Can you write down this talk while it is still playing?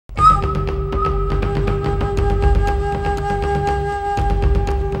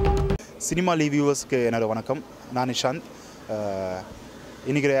Cinema leave வியூவர்ஸ்க்கு என்னோட வணக்கம். நான் நிஷாந்த்.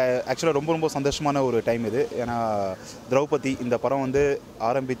 இன்றைக்கி ஆக்சுவலாக ரொம்ப சந்தோஷமான ஒரு டைம் இது. ஏன்னா திரௌபதி இந்த படம் வந்து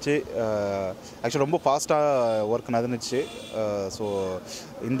ஆரம்பித்து ஆக்சுவலாக ரொம்ப ஃபாஸ்ட்டாக ஒர்க் நடந்துச்சு. ஸோ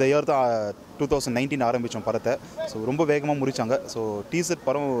இந்த இயர் தான் 2019 ஆரம்பித்தோம் படத்தை. ஸோ ரொம்ப வேகமாக முடித்தாங்க. ஸோ டீசர்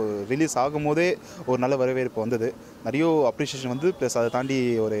படம் ரிலீஸ் ஆகும்போதே ஒரு நல்ல வரவேற்பு வந்தது. நிறைய அப்ரிஷியேஷன் வந்து ப்ளஸ் அதை தாண்டி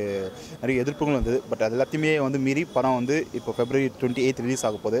ஒரு நிறைய எதிர்ப்புகளும் வந்தது. பட் அது எல்லாத்தையுமே வந்து மீறி படம் வந்து இப்போ February 28 ரிலீஸ்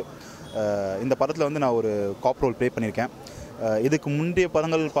ஆக போகுது. இந்த படத்தில் வந்து நான் ஒரு காப் ரோல் ப்ளே பண்ணியிருக்கேன். இதுக்கு முந்தைய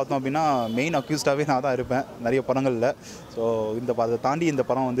படங்கள் பார்த்தோம் அப்படின்னா மெயின் அக்யூஸ்டாகவே நான் தான் இருப்பேன் நிறைய படங்களில். ஸோ அதை தாண்டி இந்த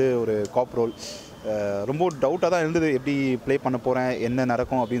படம் வந்து ஒரு காப் ரோல். ரொம்ப டவுட்டாக தான் இருந்தது எப்படி ப்ளே பண்ண போகிறேன், என்ன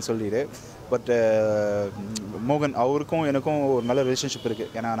நடக்கும் அப்படின்னு சொல்லிட்டு. பட் மோகன் அவருக்கும் எனக்கும் ஒரு நல்ல ரிலேஷன்ஷிப்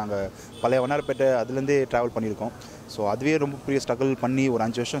இருக்குது. ஏன்னா நாங்கள் பழைய வண்ணாரப்பேட்டை அதுலேருந்தே ட்ராவல் பண்ணியிருக்கோம். ஸோ அதுவே ரொம்ப பெரிய ஸ்ட்ரகிள் பண்ணி ஒரு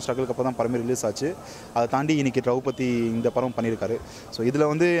 5 வருஷம் ஸ்ட்ரகிளுக்கு அப்புறம் தான் படமே ரிலீஸ் ஆச்சு. அதை தாண்டி இன்றைக்கி திரௌபதி இந்த படம் பண்ணியிருக்காரு. ஸோ இதில்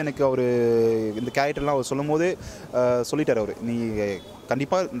வந்து எனக்கு அவர் இந்த கேரக்டர்லாம் அவர் சொல்லும் போதே சொல்லிட்டார். அவர் நீ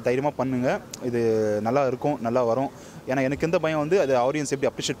கண்டிப்பாக தைரியமாக பண்ணுங்கள், இது நல்லா இருக்கும், நல்லா வரும். ஏன்னா எனக்கு எந்த பயம் வந்து அது ஆடியன்ஸ் எப்படி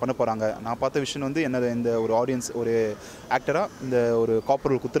அப்ரிஷியேட் பண்ண போகிறாங்க. நான் பார்த்த விஷயம் வந்து என்ன, இந்த ஒரு ஆடியன்ஸ் ஒரு ஆக்டராக இந்த ஒரு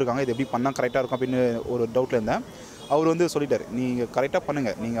காப்பர் கொடுத்துருக்காங்க, இது எப்படி பண்ணால் கரெக்டாக இருக்கும் அப்படின்னு ஒரு டவுட்டில் இருந்தேன். அவர் வந்து சொல்லிட்டார், நீங்கள் கரெக்டாக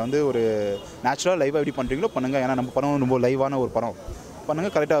பண்ணுங்கள், நீங்கள் வந்து ஒரு நேச்சுரலாக லைவாக எப்படி பண்ணுறீங்களோ பண்ணுங்கள். ஏன்னா நம்ம படம் ரொம்ப லைவான ஒரு படம்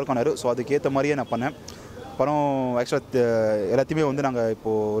பண்ணுங்கள், கரெக்டாக இருக்கும்னாரு. ஸோ அதுக்கேற்ற மாதிரியே நான் பண்ணேன். படம் ஆக்சுவலாக எல்லாத்தையுமே வந்து நாங்கள்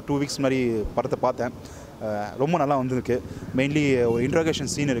இப்போது 2 வீக்ஸ் முன்னாடி படத்தை பார்த்தேன். ரொம்ப நல்லா வந்திருக்கு. மெயின்லி ஒரு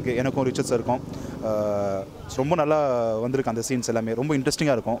இன்ட்ராகேஷன் சீன் இருக்குது எனக்கும் ரிச்சர்ட் சாருக்கும். ரொம்ப நல்லா வந்திருக்கு. அந்த சீன்ஸ் எல்லாமே ரொம்ப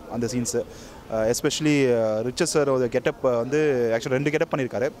இன்ட்ரெஸ்டிங்காக இருக்கும் அந்த சீன்ஸு. எஸ்பெஷலி ரிச்சர்ட் சாரோட கெட்டப் வந்து ஆக்சுவலாக 2 கெட்டப்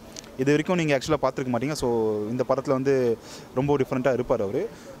பண்ணியிருக்காரு. இது வரைக்கும் நீங்கள் ஆக்சுவலாக பார்த்துருக்க மாட்டீங்க. ஸோ இந்த படத்தில் வந்து ரொம்ப டிஃப்ரெண்ட்டாக இருப்பார் அவர்.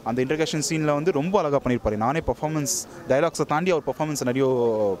 அந்த இன்ட்ரகேஷன் சீனில் வந்து ரொம்ப அழகாக பண்ணியிருப்பார். நானே பர்ஃபார்மன்ஸ் டைலாக்ஸை தாண்டி அவர் பர்ஃபார்மன்ஸ் நிறைய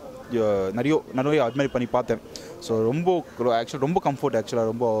அட்மைர் பண்ணி பார்த்தேன். ஸோ ரொம்ப கம்ஃபர்ட் ஆக்சுவலாக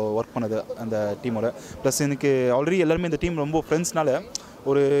ரொம்ப ஒர்க் பண்ணது அந்த டீமோட. ப்ளஸ் எனக்கு ஆல்ரெடி எல்லாருமே இந்த டீம் ரொம்ப ஃப்ரெண்ட்ஸ்னால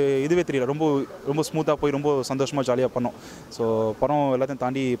ஒரு இதுவே தெரியல, ரொம்ப ஸ்மூத்தாக போய் ரொம்ப சந்தோஷமாக ஜாலியாக பண்ணோம். ஸோ படம் எல்லாத்தையும்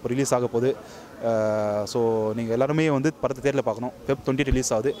தாண்டி இப்போ ரிலீஸ் ஆக போகுது. ஸோ நீங்கள் எல்லாருமே வந்து படத்தை தேர்தலில் பார்க்கணும். Feb 20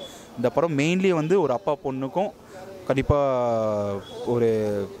 ரிலீஸ் ஆகுது. இந்த படம் மெயின்லி வந்து ஒரு அப்பா பொண்ணுக்கும் கண்டிப்பாக ஒரு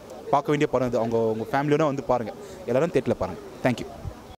பார்க்க வேண்டிய படம் இது. உங்கள் ஃபேமிலியோட வந்து பாருங்கள், எல்லோரும் தேட்டரில் பாருங்கள். தேங்க்யூ.